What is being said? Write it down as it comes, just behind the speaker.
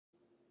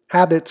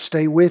Habits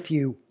stay with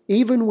you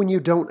even when you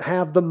don't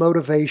have the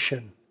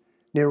motivation.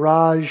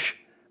 Neeraj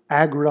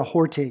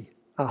Agnihotri.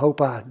 I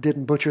hope I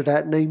didn't butcher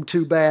that name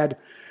too bad.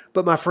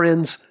 But my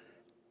friends,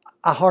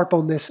 I harp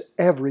on this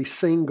every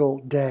single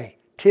day.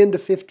 10 to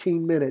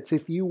 15 minutes.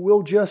 If you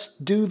will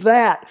just do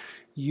that,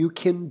 you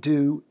can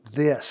do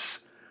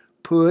this.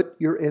 Put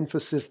your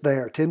emphasis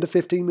there. 10 to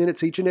 15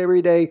 minutes each and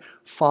every day,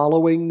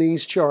 following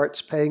these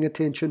charts, paying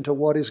attention to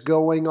what is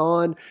going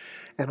on,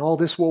 and all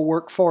this will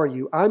work for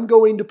you. I'm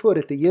going to put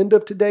at the end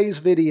of today's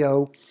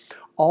video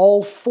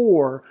all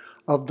 4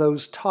 of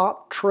those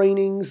top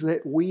trainings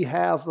that we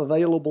have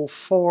available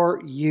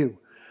for you.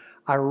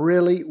 I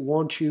really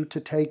want you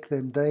to take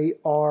them. They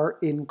are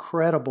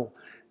incredible.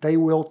 They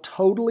will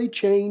totally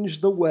change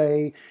the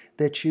way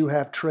that you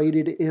have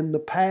traded in the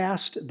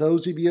past.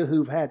 Those of you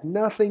who've had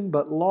nothing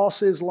but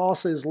losses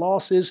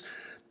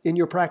in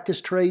your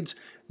practice trades,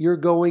 you're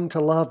going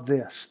to love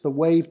this. The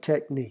wave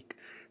technique,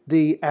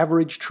 the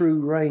average true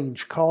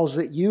range, calls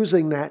it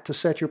using that to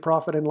set your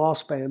profit and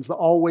loss bands, the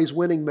always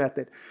winning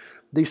method,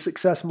 the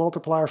success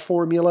multiplier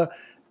formula,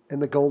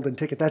 and the golden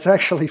ticket. That's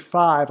actually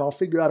 5. I'll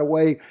figure out a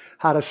way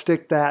how to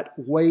stick that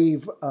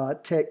wave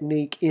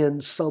technique in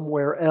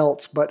somewhere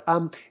else, but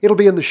it'll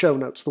be in the show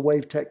notes. The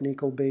wave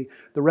technique will be.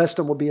 The rest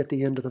of them will be at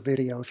the end of the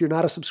video. If you're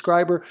not a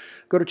subscriber,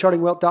 go to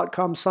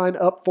chartingwealth.com, sign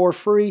up for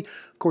free.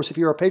 Of course, if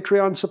you're a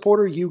Patreon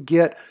supporter, you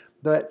get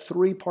that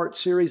 3-part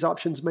series,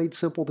 Options Made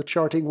Simple, the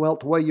Charting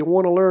Wealth Way. You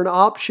want to learn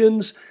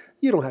options?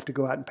 You don't have to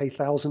go out and pay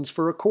thousands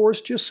for a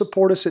course. Just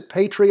support us at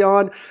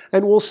Patreon,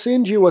 and we'll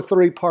send you a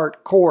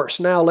 3-part course.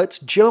 Now, let's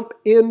jump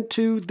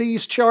into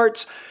these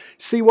charts,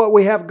 see what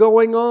we have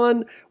going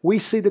on. We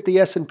see that the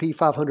S&P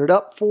 500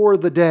 up for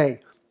the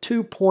day,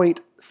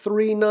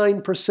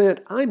 2.39%.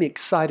 I'm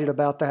excited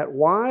about that.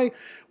 Why?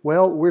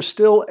 Well, we're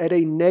still at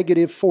a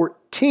negative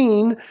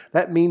 14.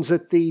 That means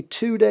that the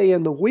 2-day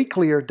and the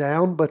weekly are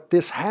down, but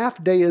this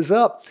half day is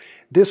up.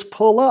 This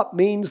pull up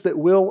means that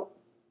we'll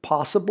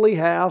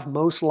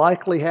most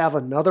likely have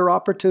another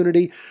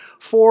opportunity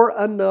for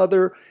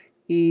another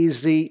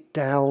easy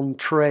down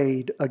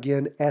trade.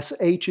 Again,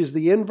 SH is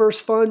the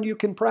inverse fund. You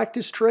can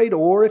practice trade,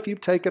 or if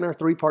you've taken our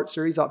 3-part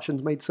series,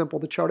 Options Made Simple,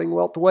 the Charting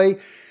Wealth Way,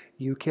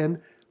 you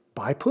can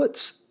buy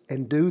puts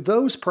and do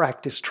those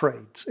practice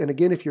trades. And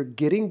again, if you're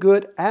getting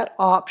good at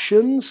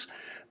options,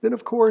 then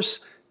of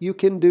course you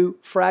can do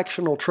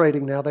fractional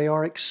trading. Now, they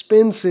are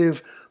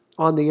expensive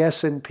on the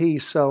S&P,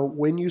 so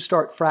when you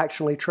start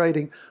fractionally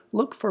trading,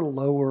 look for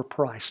lower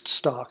priced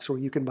stocks where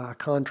you can buy a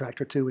contract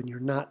or 2 and you're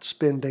not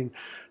spending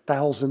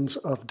thousands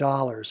of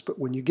dollars. But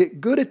when you get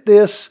good at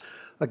this,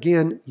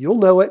 again, you'll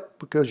know it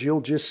because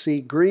you'll just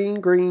see green,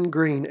 green,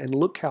 green, and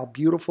look how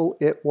beautiful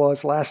it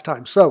was last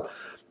time. So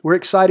we're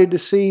excited to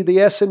see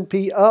the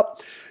S&P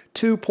up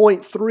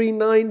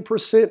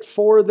 2.39%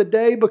 for the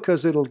day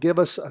because it'll give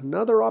us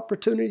another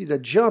opportunity to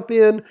jump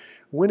in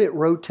when it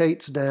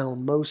rotates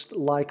down, most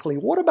likely.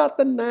 What about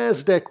the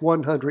NASDAQ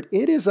 100?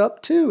 It is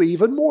up too,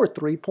 even more,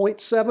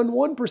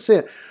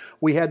 3.71%.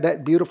 We had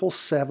that beautiful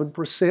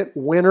 7%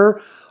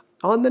 winner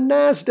on the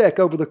NASDAQ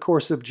over the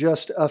course of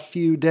just a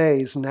few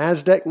days.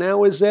 NASDAQ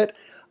now is at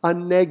a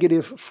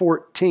negative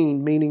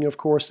 14, meaning, of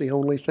course, the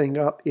only thing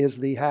up is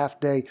the half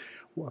day.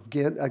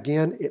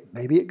 Again,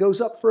 maybe it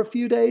goes up for a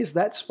few days.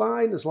 That's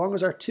fine. As long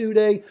as our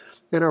 2-day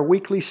and our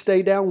weekly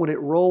stay down, when it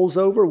rolls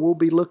over, we'll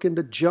be looking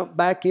to jump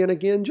back in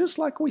again, just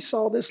like we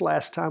saw this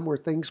last time where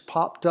things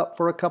popped up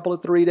for a couple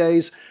of 3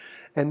 days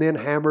and then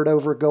hammered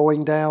over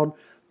going down.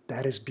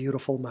 That is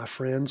beautiful, my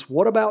friends.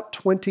 What about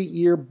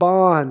 20-year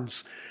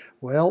bonds?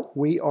 Well,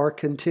 we are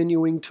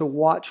continuing to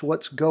watch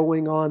what's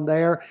going on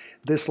there.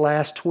 This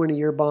last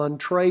 20-year bond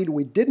trade,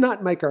 we did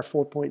not make our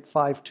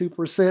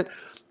 4.52%.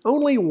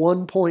 Only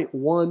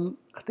 1.1,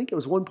 I think it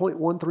was 1.13,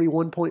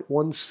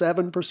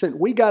 1.17%.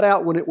 We got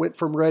out when it went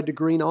from red to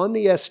green on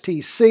the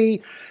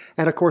STC.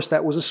 And of course,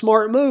 that was a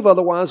smart move.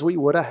 Otherwise, we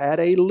would have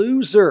had a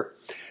loser.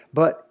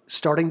 But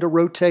starting to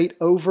rotate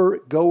over,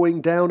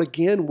 going down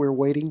again. We're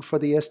waiting for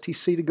the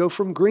STC to go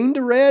from green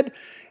to red,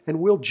 and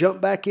we'll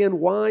jump back in.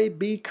 Why?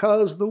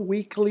 Because the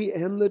weekly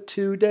and the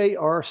 2-day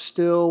are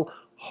still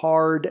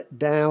hard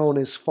down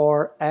as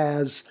far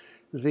as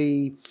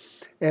the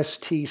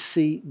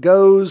STC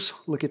goes.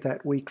 Look at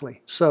that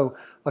weekly. So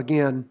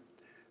again,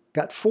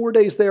 got 4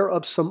 days there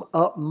of some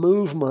up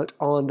movement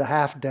on the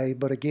half day,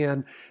 but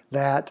again,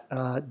 that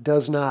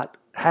has not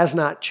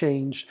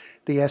changed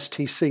the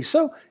STC.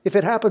 So if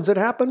it happens, it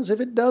happens.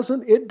 If it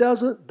doesn't, it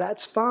doesn't.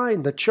 That's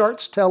fine. The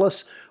charts tell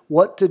us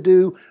what to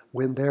do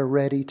when they're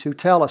ready to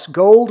tell us.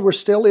 Gold, we're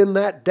still in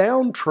that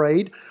down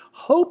trade,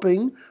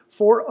 hoping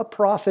for a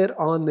profit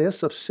on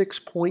this of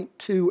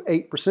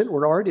 6.28%.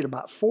 We're already at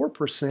about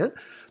 4%.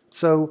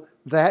 So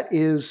that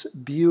is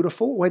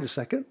beautiful. Wait a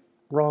second.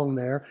 Wrong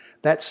there.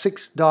 That's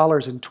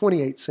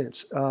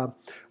 $6.28.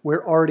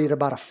 We're already at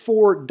about a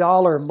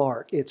 $4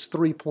 mark. It's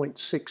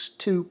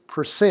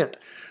 3.62%.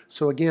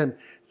 So again,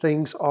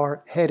 things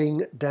are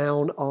heading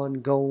down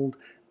on gold.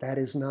 That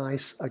is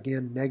nice.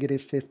 Again,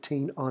 negative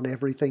 15 on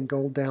everything.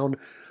 Gold down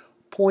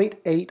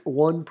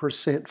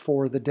 0.81%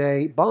 for the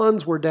day.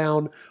 Bonds were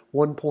down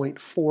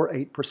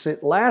 1.48%.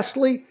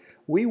 Lastly,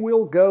 we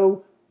will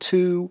go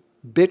to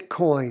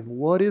Bitcoin.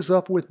 What is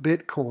up with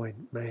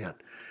Bitcoin? Man,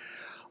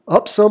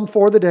 up some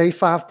for the day,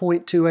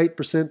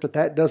 5.28%, but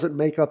that doesn't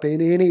make up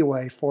in any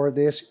way for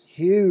this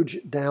huge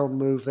down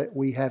move that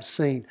we have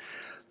seen.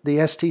 The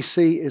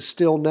STC is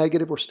still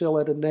negative. We're still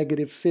at a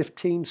negative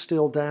 15,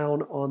 still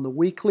down on the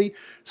weekly,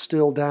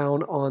 still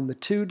down on the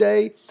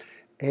 2-day.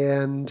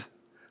 And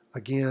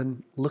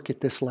again, look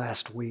at this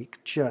last week,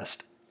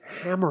 just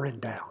hammering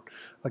down.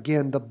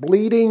 Again, the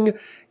bleeding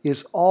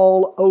is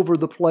all over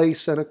the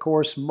place, and of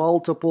course,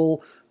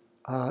 multiple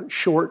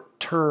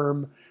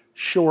short-term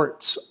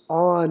shorts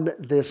on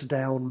this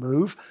down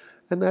move,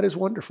 and that is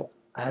wonderful.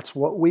 That's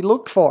what we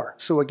look for.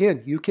 So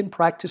again, you can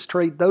practice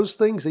trade those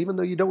things, even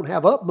though you don't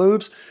have up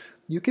moves.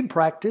 You can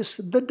practice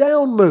the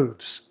down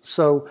moves.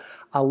 So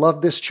I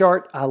love this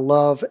chart. I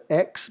love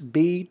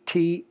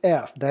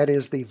XBTF. That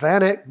is the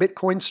VanEck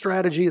Bitcoin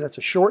strategy. That's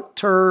a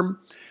short-term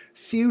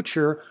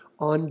future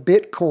on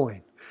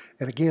Bitcoin.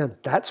 And again,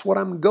 that's what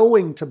I'm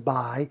going to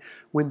buy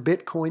when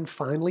Bitcoin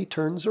finally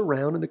turns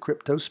around and the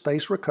crypto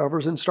space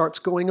recovers and starts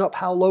going up.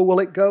 How low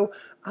will it go?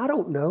 I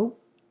don't know.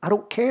 I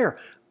don't care.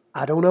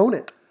 I don't own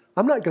it.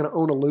 I'm not going to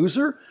own a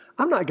loser.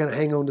 I'm not going to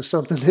hang on to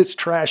something that's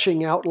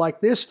trashing out like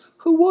this.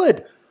 Who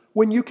would?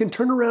 When you can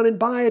turn around and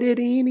buy it at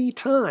any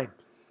time.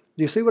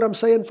 Do you see what I'm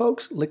saying,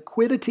 folks?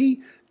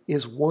 Liquidity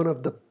is one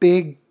of the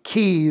big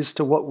keys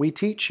to what we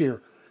teach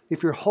here.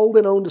 If you're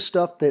holding on to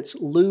stuff that's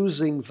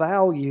losing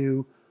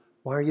value,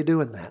 why are you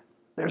doing that?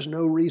 There's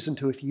no reason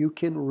to if you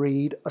can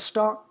read a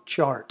stock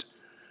chart.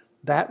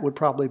 That would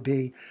probably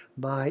be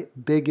my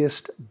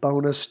biggest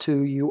bonus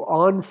to you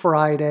on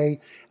Friday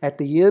at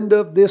the end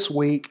of this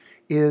week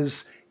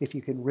is if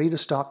you can read a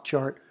stock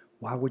chart,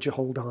 why would you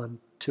hold on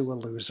to a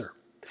loser?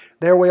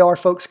 There we are,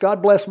 folks.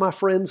 God bless my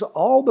friends.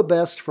 All the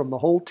best from the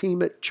whole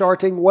team at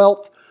Charting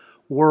Wealth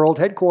World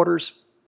Headquarters.